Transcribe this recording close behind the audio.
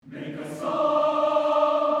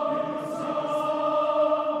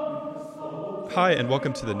Hi, and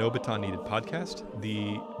welcome to the No Baton Needed podcast,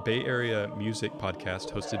 the Bay Area music podcast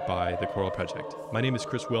hosted by the Choral Project. My name is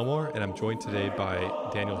Chris Wilmore, and I'm joined today by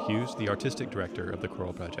Daniel Hughes, the artistic director of the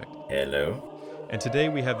Choral Project. Hello. And today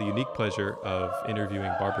we have the unique pleasure of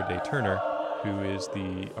interviewing Barbara Day Turner, who is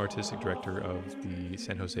the artistic director of the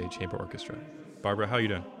San Jose Chamber Orchestra. Barbara, how are you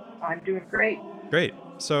doing? I'm doing great. Great.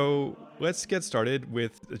 So let's get started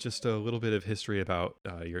with just a little bit of history about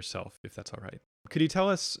yourself, if that's all right. Could you tell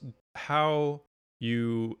us how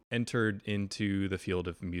you entered into the field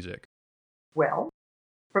of music? Well,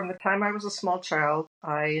 from the time I was a small child,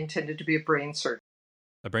 I intended to be a brain surgeon.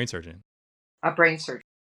 A brain surgeon.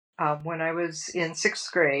 When I was in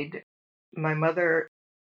sixth grade, my mother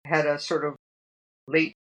had a sort of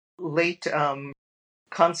late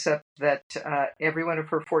concept that every one of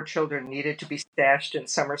her four children needed to be stashed in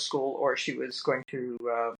summer school, or she was going to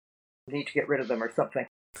need to get rid of them or something.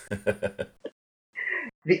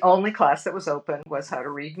 The only class that was open was how to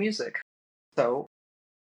read music. So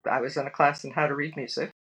I was in a class in how to read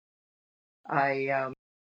music. I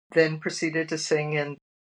then proceeded to sing in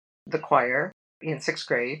the choir in sixth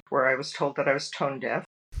grade, where I was told that I was tone deaf,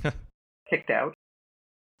 kicked out.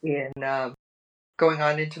 In going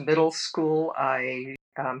on into middle school, I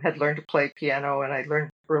had learned to play piano, and I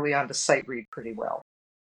learned early on to sight read pretty well.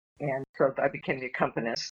 And so I became the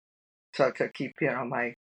accompanist, so to keep,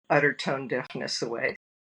 my utter tone deafness away.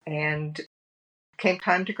 And came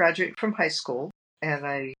time to graduate from high school, and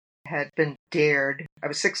I had been dared, I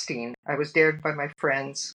was 16, I was dared by my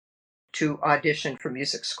friends to audition for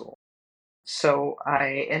music school. So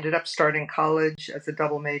I ended up starting college as a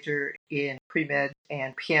double major in pre-med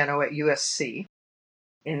and piano at USC.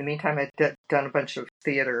 In the meantime, I'd done a bunch of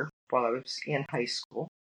theater while I was in high school.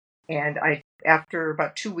 And after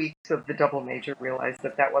about 2 weeks of the double major, realized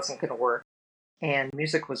that that wasn't going to work. And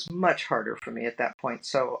music was much harder for me at that point.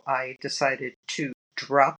 So I decided to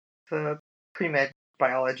drop the pre-med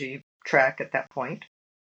biology track at that point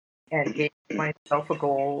and gave myself a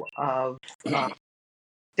goal of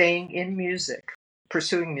staying in music,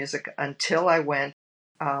 pursuing music until I went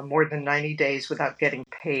more than 90 days without getting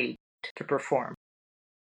paid to perform.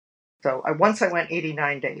 So once I went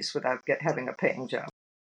 89 days without having a paying job.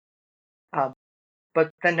 But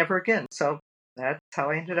then never again. So that's how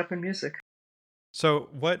I ended up in music. So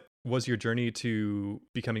what was your journey to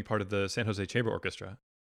becoming part of the San Jose Chamber Orchestra?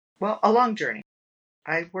 Well, a long journey.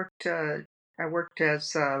 I worked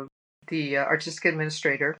as the artistic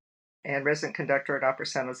administrator and resident conductor at Opera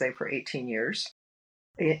San Jose for 18 years.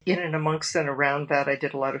 In and amongst and around that, I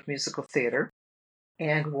did a lot of musical theater.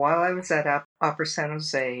 And while I was at Opera San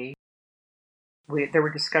Jose, there were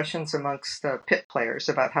discussions amongst the pit players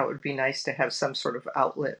about how it would be nice to have some sort of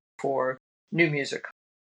outlet for new music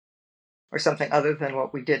or something other than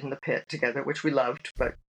what we did in the pit together, which we loved,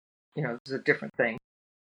 but, it was a different thing.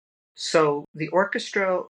 So the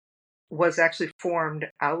orchestra was actually formed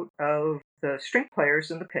out of the string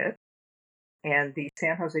players in the pit, and the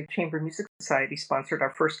San Jose Chamber Music Society sponsored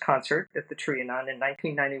our first concert at the Trianon in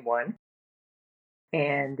 1991,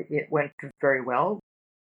 and it went very well,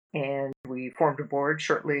 and we formed a board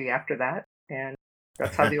shortly after that, and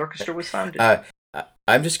that's how the orchestra was founded.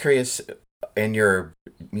 I'm just curious, in your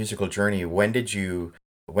musical journey, when did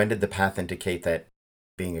the path indicate that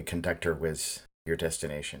being a conductor was your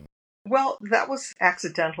destination? Well, that was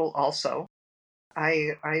accidental also.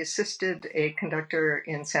 I assisted a conductor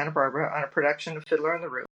in Santa Barbara on a production of Fiddler on the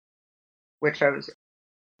Roof, which I was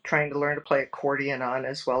trying to learn to play accordion on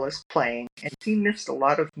as well as playing. And he missed a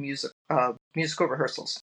lot of musical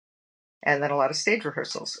rehearsals and then a lot of stage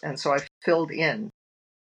rehearsals. And so I filled in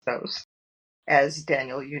those. As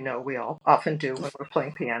Daniel, we all often do when we're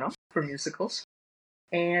playing piano for musicals.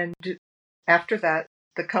 And after that,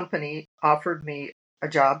 the company offered me a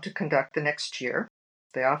job to conduct the next year.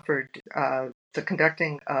 They offered the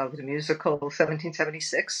conducting of the musical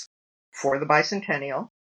 1776 for the bicentennial,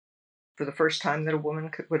 for the first time that a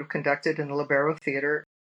woman would have conducted in the Libero Theater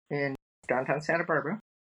in downtown Santa Barbara.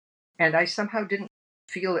 And I somehow didn't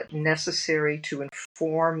feel it necessary to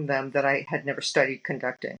inform them that I had never studied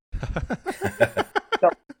conducting. So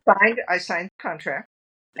I signed the contract,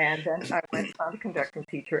 and then I went and found a conducting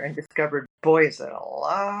teacher and discovered, boy, is it a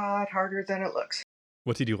lot harder than it looks.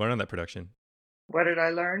 What did you learn on that production? What did I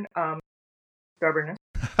learn? Stubbornness.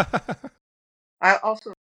 At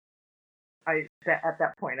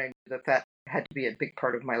that point, I knew that had to be a big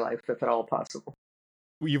part of my life, if at all possible.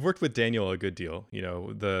 You've worked with Daniel a good deal.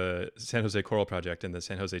 The San Jose Choral Project and the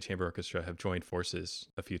San Jose Chamber Orchestra have joined forces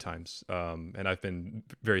a few times, and I've been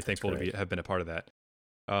very thankful to have been a part of that.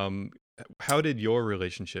 How did your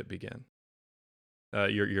relationship begin?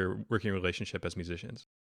 Your working relationship as musicians?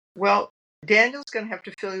 Well, Daniel's going to have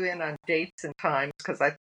to fill you in on dates and times because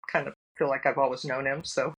I kind of feel like I've always known him.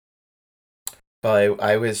 So, Well,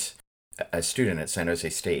 I was a student at San Jose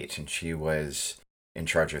State, and she was in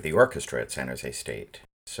charge of the orchestra at San Jose State.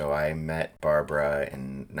 So I met Barbara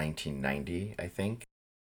in 1990, I think.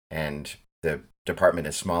 And the department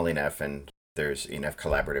is small enough, and there's enough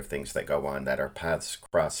collaborative things that go on that our paths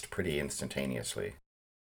crossed pretty instantaneously.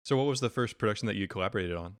 So, what was the first production that you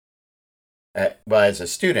collaborated on? Well, as a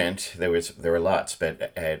student, there were lots,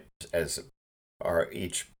 but as are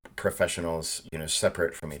each professionals,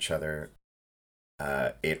 separate from each other.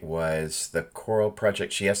 It was the choral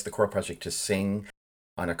project. She asked the choral project to sing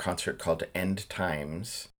on a concert called End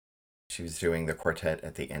Times. She was doing the quartet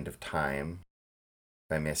at the End of Time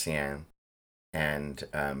by Messiaen, and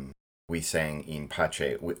we sang In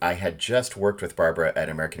Pace. I had just worked with Barbara at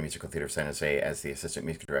American Musical Theater of San Jose as the assistant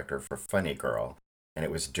music director for Funny Girl, and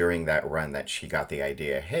it was during that run that she got the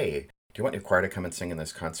idea, hey, do you want your choir to come and sing in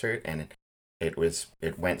this concert? And it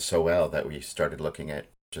went so well that we started looking at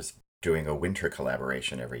just doing a winter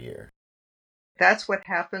collaboration every year. That's what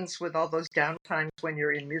happens with all those downtimes when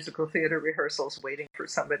you're in musical theater rehearsals waiting for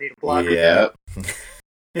somebody to block it. Yeah.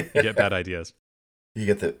 You get bad ideas. You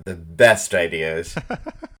get the best ideas.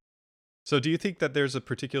 So do you think that there's a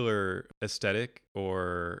particular aesthetic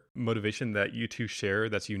or motivation that you two share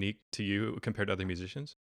that's unique to you compared to other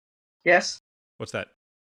musicians? Yes. What's that?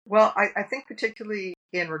 Well, I think particularly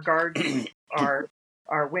in regard to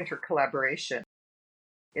our winter collaboration,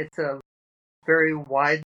 it's a very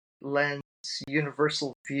wide lens,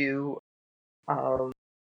 universal view of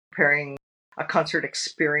preparing a concert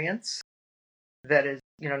experience that is,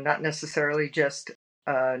 not necessarily just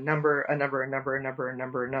a number,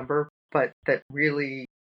 but that really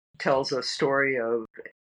tells a story of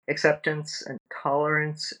acceptance and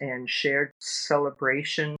tolerance and shared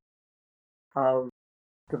celebration of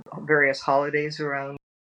the various holidays around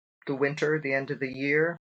the winter, the end of the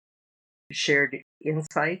year, shared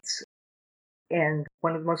insights. And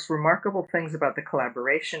one of the most remarkable things about the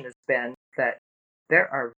collaboration has been that there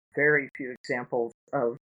are very few examples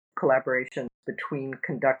of collaborations between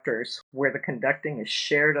conductors where the conducting is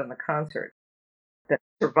shared on the concert that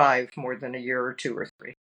survive more than a year or two or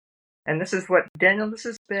three. And this is what, Daniel, this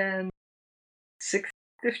has been 16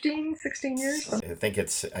 years?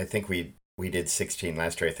 I think we did 16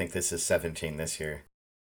 last year. I think this is 17 this year.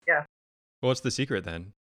 Yeah. Well, what's the secret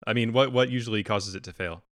then? I mean, what usually causes it to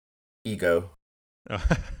fail? Ego.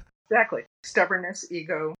 Exactly. Stubbornness,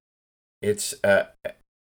 ego. It's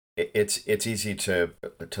easy to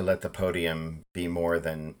let the podium be more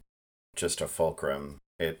than just a fulcrum.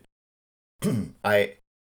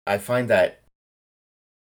 I find that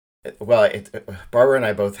Barbara and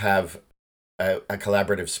I both have a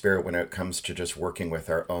collaborative spirit when it comes to just working with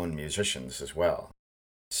our own musicians as well.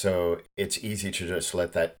 So it's easy to just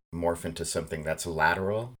let that morph into something that's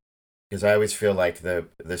lateral, because I always feel like the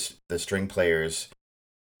string players,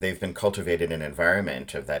 they've been cultivated in an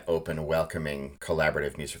environment of that open, welcoming,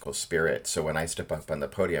 collaborative musical spirit. So when I step up on the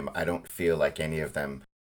podium, I don't feel like any of them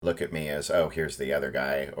look at me as, oh, here's the other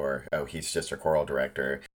guy, or, oh, he's just a choral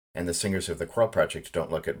director. And the singers of the choral project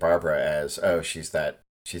don't look at Barbara as, oh, she's the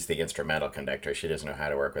instrumental conductor. She doesn't know how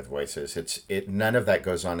to work with voices. None of that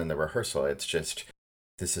goes on in the rehearsal. It's just,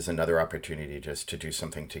 this is another opportunity just to do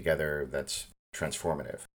something together that's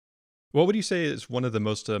transformative. What would you say is one of the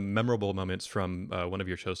most memorable moments from one of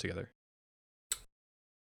your shows together?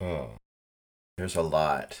 Oh, there's a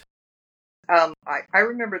lot. I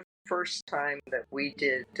remember the first time that we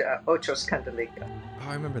did Ocho Scandalica. Oh,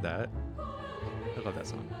 I remember that. I love that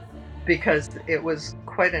song. Because it was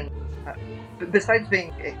quite besides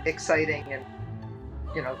being exciting and,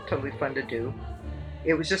 totally fun to do,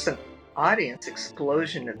 it was just an audience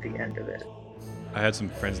explosion at the end of it. I had some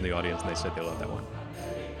friends in the audience and they said they loved that one.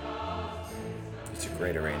 It's a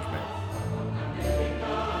great arrangement.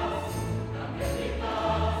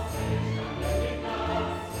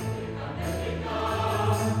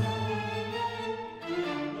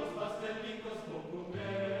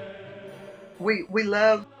 We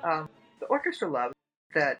love, the orchestra loves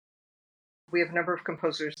that we have a number of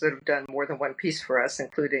composers that have done more than one piece for us,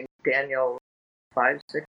 including Daniel 5,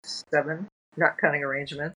 6, 7, not counting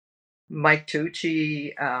arrangements, Mike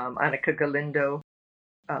Tucci, Annika Galindo,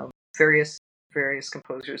 various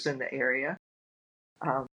composers in the area.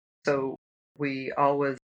 So we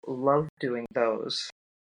always love doing those.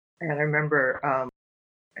 And I remember,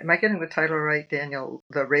 am I getting the title right, Daniel?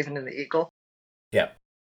 The Raven and the Eagle? Yeah.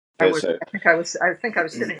 I think I was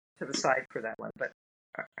sitting to the side for that one, but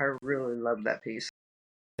I really love that piece.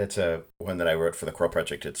 That's a one that I wrote for the choral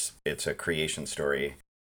project. It's a creation story.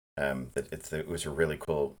 It was a really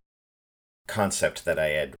cool concept that I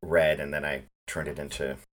had read, and then I turned it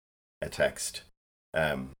into a text.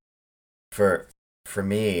 Um, for for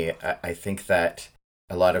me, I think that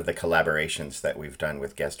a lot of the collaborations that we've done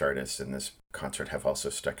with guest artists in this concert have also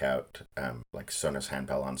stuck out, like Sonos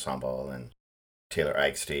Handbell Ensemble and Taylor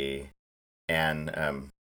Eichste, and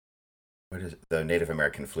what is it? The Native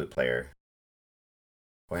American flute player?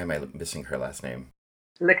 Why am I missing her last name?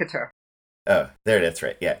 Likater. Oh, there, that's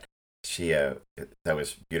right. Yeah, she. That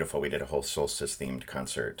was beautiful. We did a whole solstice themed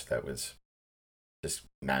concert that was just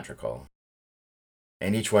magical.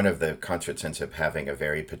 And each one of the concerts ends up having a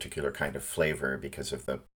very particular kind of flavor because of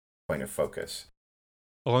the point of focus.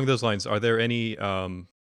 Along those lines, are there any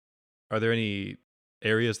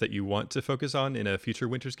areas that you want to focus on in a future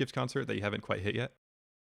Winter's Gift concert that you haven't quite hit yet?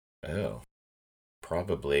 Oh,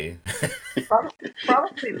 probably.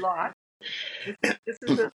 Probably a lot. This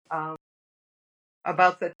is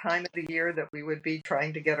about the time of the year that we would be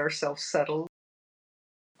trying to get ourselves settled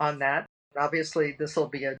on that. Obviously, this will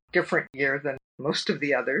be a different year than most of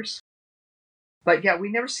the others. But yeah, we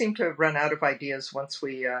never seem to run out of ideas once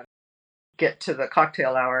we get to the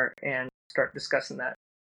cocktail hour and start discussing that.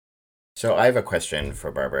 So I have a question for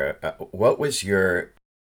Barbara. What was your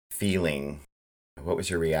feeling? What was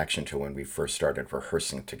your reaction to when we first started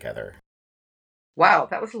rehearsing together? Wow,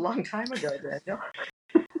 that was a long time ago, Daniel.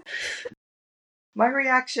 My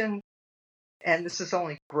reaction, and this has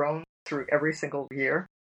only grown through every single year,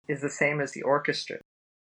 is the same as the orchestra,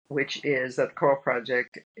 which is that the choral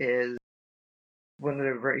project is one of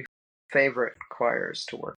their very favorite choirs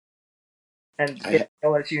to work. And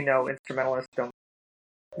as you know, instrumentalists don't,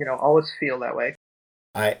 always feel that way.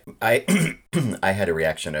 I I had a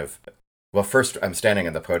reaction of, well, first I'm standing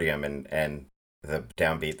on the podium and the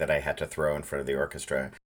downbeat that I had to throw in front of the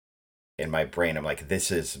orchestra. In my brain, I'm like,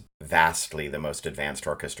 this is vastly the most advanced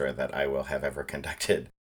orchestra that I will have ever conducted.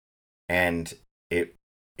 And it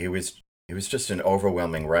was just an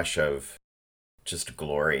overwhelming rush of just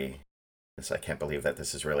glory. I can't believe that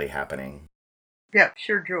this is really happening. Yeah,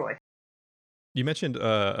 pure joy. You mentioned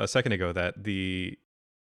a second ago that the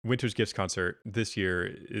Winter's Gifts concert this year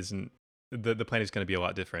isn't the plan is going to be a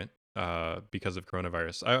lot different because of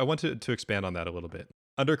coronavirus. I want to expand on that a little bit.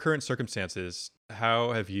 Under current circumstances,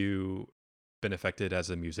 how have you been affected as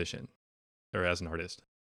a musician or as an artist?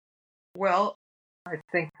 Well, I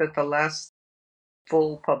think that the last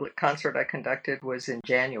full public concert I conducted was in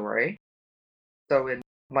January. So in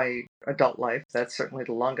my adult life, that's certainly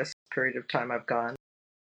the longest period of time I've gone.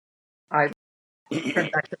 I've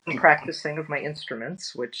turned back to some practicing of my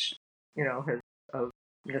instruments, which, has of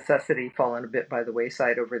necessity fallen a bit by the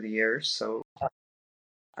wayside over the years. So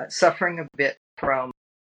suffering a bit from,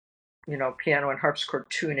 piano and harpsichord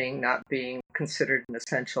tuning not being considered an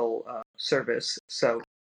essential service. So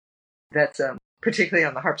that's particularly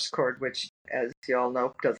on the harpsichord, which, as you all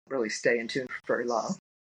know, doesn't really stay in tune for very long.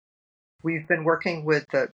 We've been working with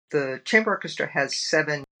the chamber orchestra has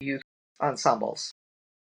 7 youth ensembles,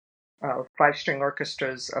 5-string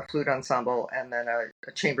orchestras, a flute ensemble, and then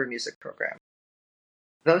a chamber music program.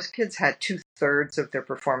 Those kids had 2/3 of their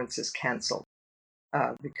performances canceled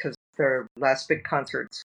because their last big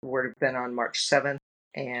concerts would have been on March 7th,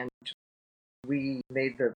 and we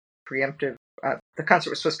made the preemptive. The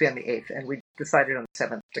concert was supposed to be on the 8th, and we decided on the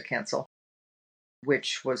 7th to cancel,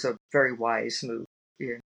 which was a very wise move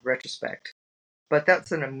in retrospect. But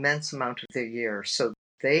that's an immense amount of their year. So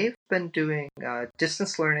they've been doing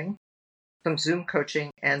distance learning, some Zoom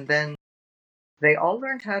coaching, and then they all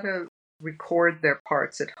learned how to record their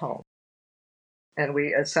parts at home. And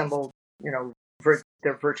we assembled,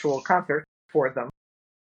 their virtual concert for them.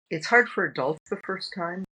 It's hard for adults the first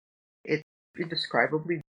time. It's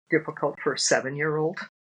indescribably difficult for a 7-year-old.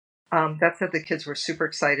 That said, the kids were super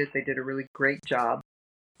excited. They did a really great job.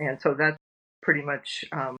 And so that pretty much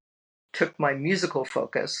took my musical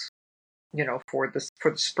focus, for the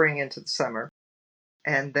spring into the summer.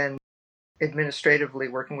 And then administratively,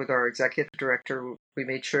 working with our executive director, we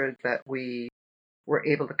made sure that we were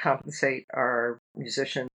able to compensate our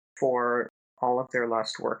musicians for all of their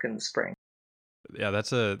lost work in the spring. Yeah,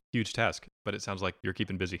 that's a huge task, but it sounds like you're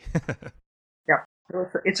keeping busy. Yeah,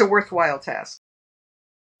 it's a worthwhile task.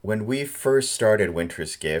 When we first started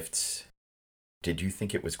Winter's Gifts, did you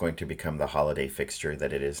think it was going to become the holiday fixture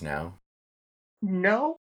that it is now?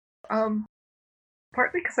 No,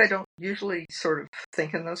 partly because I don't usually sort of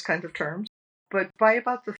think in those kinds of terms. But by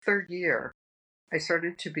about the 3rd year, I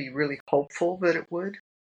started to be really hopeful that it would,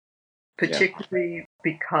 particularly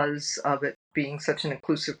because of it being such an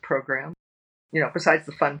inclusive program, besides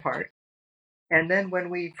the fun part. And then when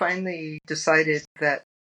we finally decided that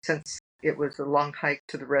since it was a long hike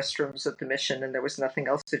to the restrooms at the mission and there was nothing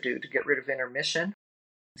else to do to get rid of intermission,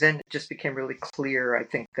 then it just became really clear, I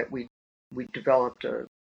think, that we developed a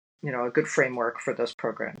good framework for those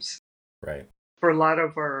programs. Right. For a lot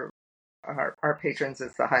of our patrons,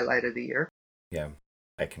 it's the highlight of the year. Yeah,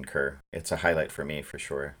 I concur. It's a highlight for me, for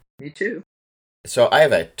sure. Me too. So I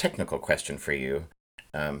have a technical question for you.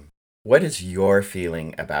 What is your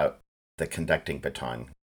feeling about the conducting baton,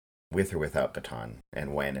 with or without baton,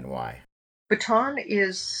 and when and why? Baton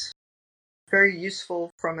is very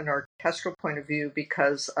useful from an orchestral point of view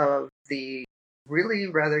because of the really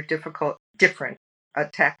rather different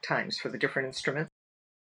attack times for the different instruments.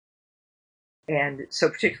 And so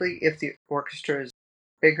particularly if the orchestra is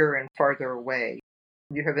bigger and farther away,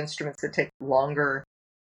 you have instruments that take longer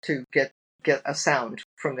to get a sound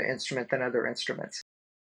from the instrument than other instruments.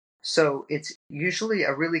 So it's usually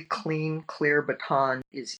a really clean, clear baton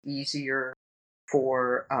is easier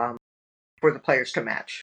for the players to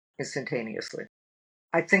match instantaneously.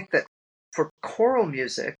 I think that for choral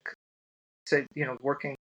music, so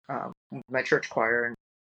working with my church choir and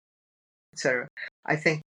etc., I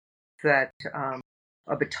think that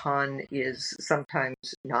a baton is sometimes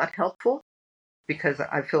not helpful because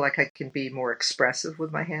I feel like I can be more expressive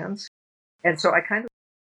with my hands. And so I kind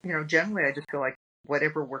of, generally I just feel like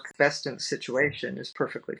whatever works best in the situation is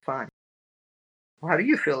perfectly fine. Well, how do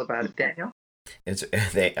you feel about it, Daniel?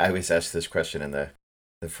 I was asked this question in the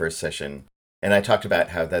first session, and I talked about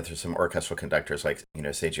how that there's some orchestral conductors, like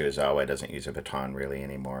Seiji Ozawa doesn't use a baton really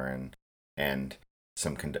anymore, and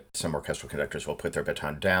some orchestral conductors will put their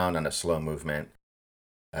baton down on a slow movement.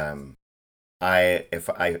 I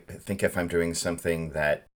think if I'm doing something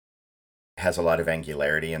that has a lot of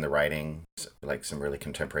angularity in the writing, like some really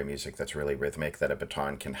contemporary music that's really rhythmic, that a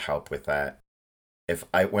baton can help with that.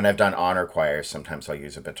 When I've done honor choirs, sometimes I'll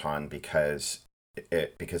use a baton because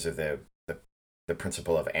of the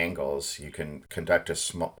principle of angles. You can conduct a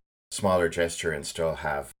smaller gesture and still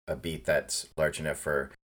have a beat that's large enough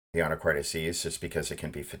for the honor choir to seize, just because it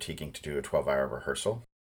can be fatiguing to do a 12-hour rehearsal.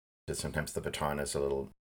 So sometimes the baton is a little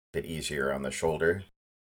bit easier on the shoulder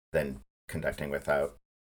than conducting without.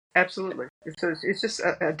 Absolutely. So it's just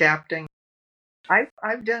adapting.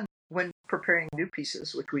 I've done, when preparing new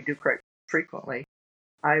pieces, which we do quite frequently,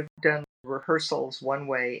 I've done rehearsals one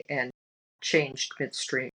way and changed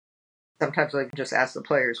midstream. Sometimes I can just ask the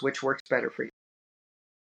players which works better for you.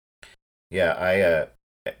 Yeah,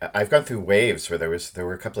 I've gone through waves where there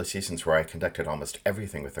were a couple of seasons where I conducted almost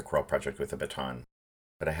everything with the choral project with a baton,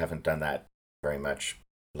 but I haven't done that very much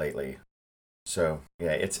lately. So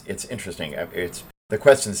yeah, it's interesting. It's the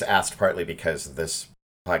question's asked partly because this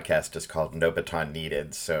podcast is called No Baton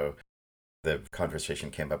Needed, so the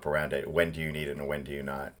conversation came up around it. When do you need it and when do you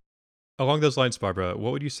not? Along those lines, Barbara,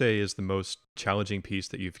 what would you say is the most challenging piece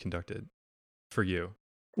that you've conducted for you?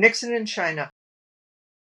 Nixon in China.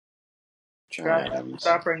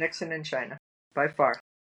 Opera Nixon in China, by far.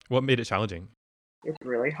 What made it challenging? It's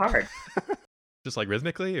really hard. Just like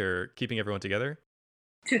rhythmically or keeping everyone together?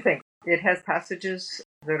 Two things. It has passages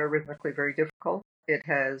that are rhythmically very difficult. It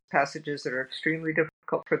has passages that are extremely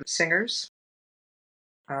difficult for the singers.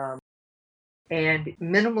 And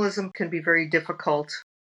minimalism can be very difficult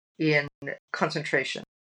in concentration.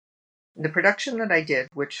 The production that I did,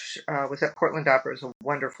 which was at Portland Opera, is a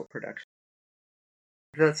wonderful production.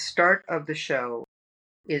 The start of the show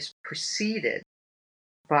is preceded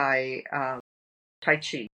by Tai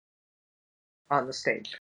Chi on the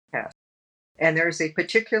stage. Yes. And there's a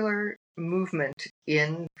particular movement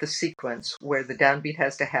in the sequence where the downbeat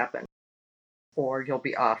has to happen, or you'll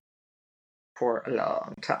be off for a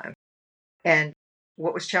long time. And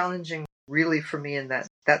what was challenging really for me in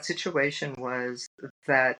that situation was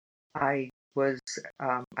that I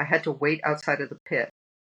had to wait outside of the pit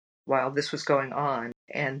while this was going on.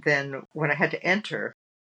 And then when I had to enter,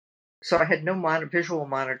 so I had no visual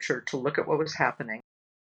monitor to look at what was happening.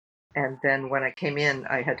 And then when I came in,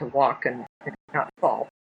 I had to walk and not fall,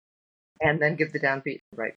 and then give the downbeat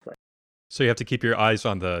the right place. So you have to keep your eyes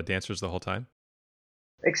on the dancers the whole time?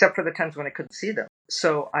 Except for the times when I couldn't see them.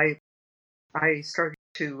 So I started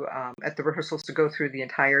to, at the rehearsals, to go through the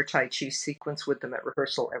entire Tai Chi sequence with them at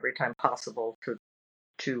rehearsal every time possible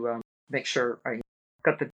to make sure I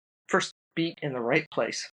got the first beat in the right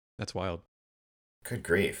place. That's wild. Good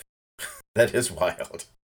grief. That is wild.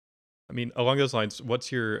 I mean, along those lines,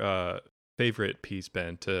 what's your favorite piece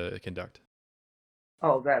been to conduct?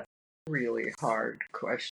 Oh, that's a really hard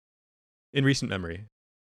question. In recent memory.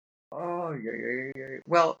 Oh, yeah.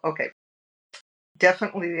 Well, okay.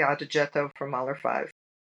 Definitely the Adagietto from Mahler 5.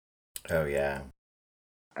 Oh, yeah.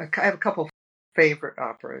 I have a couple favorite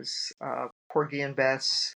operas. Porgy and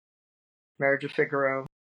Bess, Marriage of Figaro,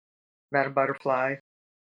 Madame Butterfly,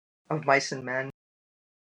 Of Mice and Men.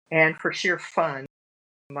 And for sheer fun,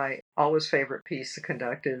 my always favorite piece to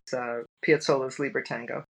conduct is Piazzolla's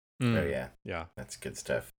Libertango. Oh, yeah. Yeah. That's good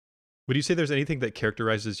stuff. Would you say there's anything that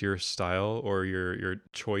characterizes your style or your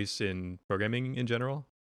choice in programming in general?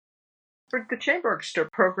 For the chamber orchestra,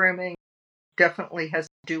 programming definitely has to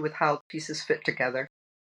do with how pieces fit together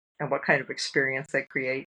and what kind of experience they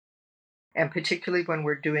create. And particularly when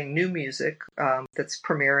we're doing new music that's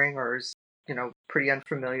premiering or is, pretty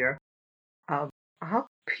unfamiliar, how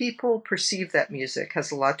people perceive that music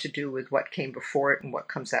has a lot to do with what came before it and what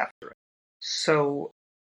comes after it. So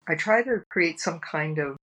I try to create some kind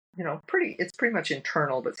of, it's pretty much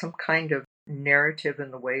internal, but some kind of narrative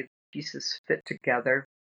in the way the pieces fit together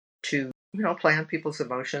to, play on people's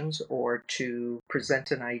emotions or to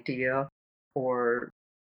present an idea or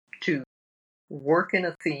to work in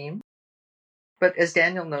a theme. But as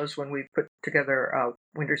Daniel knows, when we put together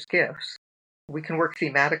Winter's Gifts, we can work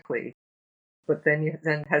thematically, but then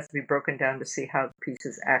it has to be broken down to see how the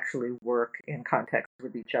pieces actually work in context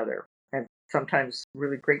with each other. And sometimes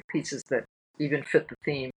really great pieces that even fit the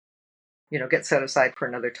theme, get set aside for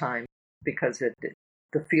another time because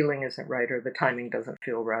the feeling isn't right or the timing doesn't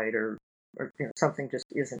feel right or something just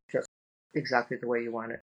isn't just exactly the way you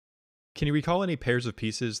want it. Can you recall any pairs of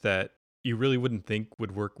pieces that you really wouldn't think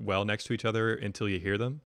would work well next to each other until you hear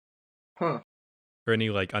them? Huh. Or any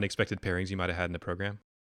unexpected pairings you might have had in the program?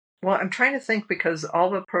 Well, I'm trying to think because all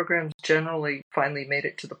the programs generally finally made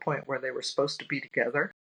it to the point where they were supposed to be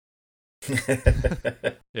together.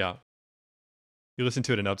 Yeah. You listen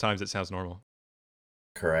to it enough times, it sounds normal.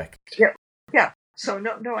 Correct. Yeah. So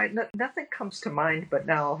nothing comes to mind, but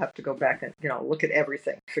now I'll have to go back and look at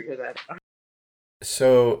everything, figure that out.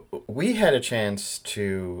 So we had a chance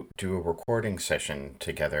to do a recording session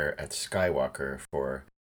together at Skywalker for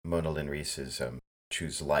Mona Lynn Reese's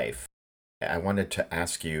Choose Life. I wanted to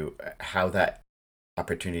ask you how that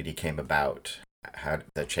opportunity came about, how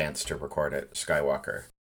the chance to record at Skywalker.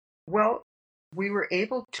 Well, we were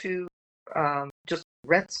able to just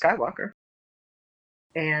rent Skywalker.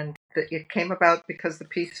 And it came about because the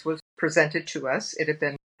piece was presented to us. It had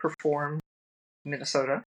been performed in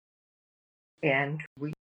Minnesota. And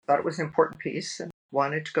we thought it was an important piece and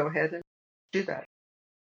wanted to go ahead and do that.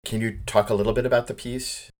 Can you talk a little bit about the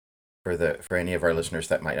piece for any of our listeners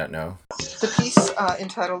that might not know? The piece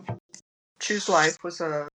entitled Choose Life was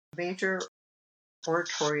a major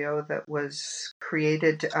oratorio that was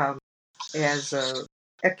created as a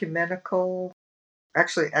ecumenical,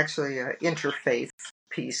 actually interfaith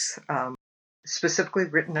piece, specifically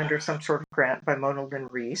written under some sort of grant by Mona Lynn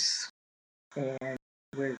Rees, and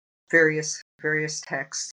with various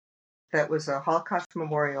texts. That was a Holocaust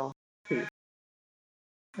memorial piece.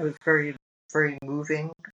 It was very, very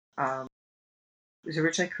moving. It was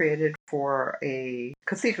originally created for a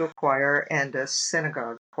cathedral choir and a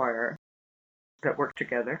synagogue choir that worked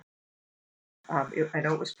together. I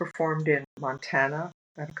know it was performed in Montana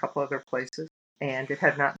and a couple other places, and it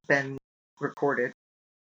had not been recorded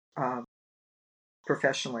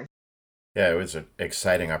professionally. Yeah, it was an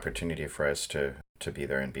exciting opportunity for us to be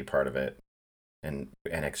there and be part of it, and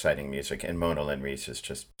exciting music. And Mona Lynn Rees is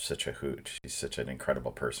just such a hoot. She's such an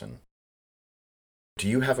incredible person. Do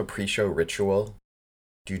you have a pre-show ritual?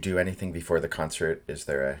 Do you do anything before the concert? Is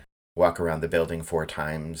there a walk around the building 4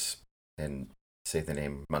 times and say the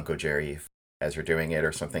name Mungo Jerry as you're doing it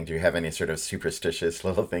or something? Do you have any sort of superstitious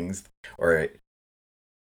little things? Or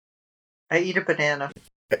I eat a banana.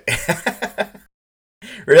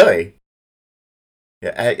 Really? Yeah,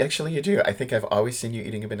 actually you do. I think I've always seen you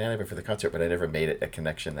eating a banana before the concert, but I never made it a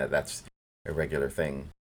connection that that's a regular thing.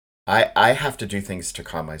 I have to do things to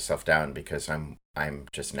calm myself down because I'm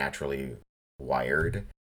just naturally wired.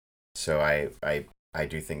 So I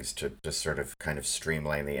do things to just sort of kind of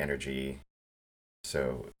streamline the energy.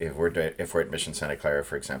 So if we're at Mission Santa Clara,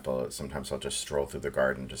 for example, sometimes I'll just stroll through the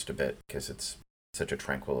garden just a bit because it's such a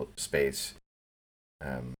tranquil space.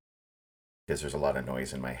 Because there's a lot of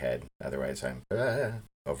noise in my head. Otherwise, I'm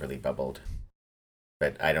overly bubbled.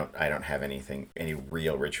 But I don't have any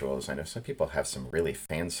real rituals. I know some people have some really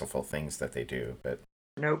fanciful things that they do, but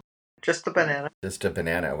nope, just the banana. Just a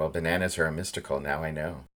banana. Well, bananas are a mystical. Now I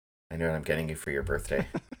know. I know what I'm getting you for your birthday.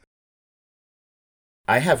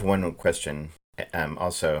 I have one question.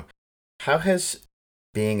 Also, how has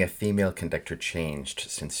being a female conductor changed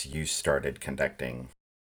since you started conducting?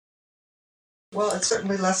 Well, it's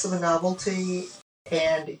certainly less of a novelty,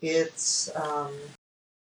 and it's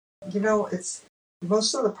it's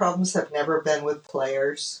most of the problems have never been with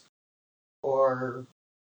players or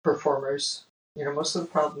performers. Most of the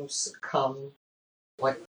problems come,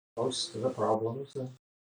 like most of the problems in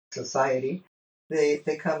society,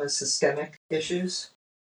 they come as systemic issues.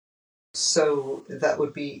 So that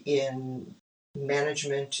would be in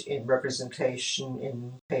management, in representation,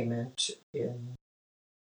 in payment, in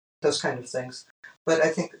those kind of things. But I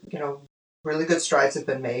think, really good strides have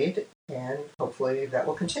been made, and hopefully that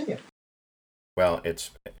will continue. Well,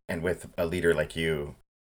 and with a leader like you,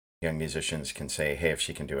 young musicians can say, hey, if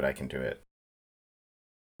she can do it, I can do it.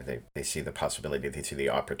 They see the possibility, they see the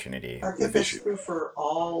opportunity. I think that's true for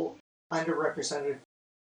all underrepresented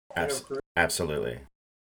groups. Absolutely.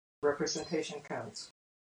 Representation counts.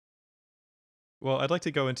 Well, I'd like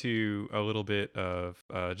to go into a little bit of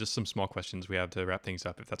just some small questions we have to wrap things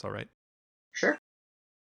up, if that's all right. Sure.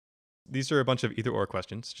 These are a bunch of either-or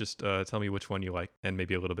questions. Just tell me which one you like and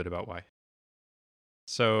maybe a little bit about why.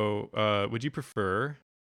 So would you prefer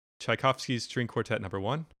Tchaikovsky's String Quartet No.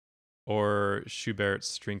 1 or Schubert's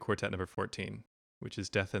String Quartet No. 14, which is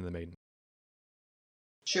Death and the Maiden?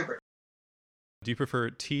 Schubert. Do you prefer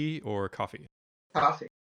tea or coffee? Coffee.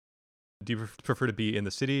 Do you prefer to be in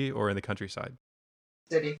the city or in the countryside?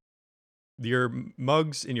 City. Your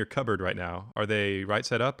mugs in your cupboard right now, are they right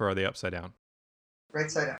side up or are they upside down? Right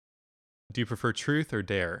side up. Do you prefer truth or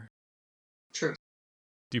dare? Truth.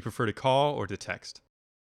 Do you prefer to call or to text?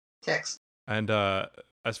 Text. And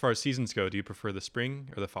as far as seasons go, do you prefer the spring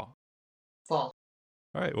or the fall? Fall.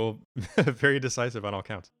 All right, well, very decisive on all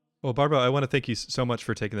counts. Well, Barbara, I want to thank you so much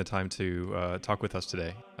for taking the time to talk with us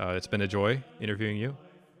today. It's been a joy interviewing you.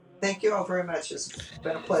 Thank you all very much. It's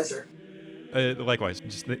been a pleasure. Likewise,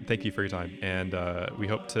 just thank you for your time, and we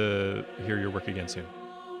hope to hear your work again soon.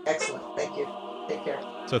 Excellent. Thank you. Take care.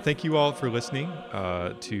 So thank you all for listening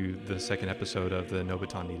to the second episode of the No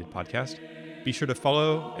Baton Needed podcast. Be sure to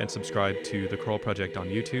follow and subscribe to the Choral Project on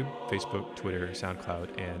YouTube, Facebook, Twitter,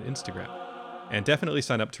 SoundCloud, and Instagram. And definitely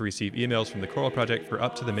sign up to receive emails from the Choral Project for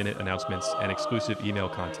up-to-the-minute announcements and exclusive email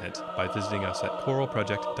content by visiting us at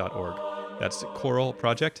choralproject.org. That's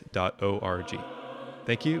choralproject.org.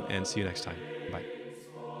 Thank you, and see you next time.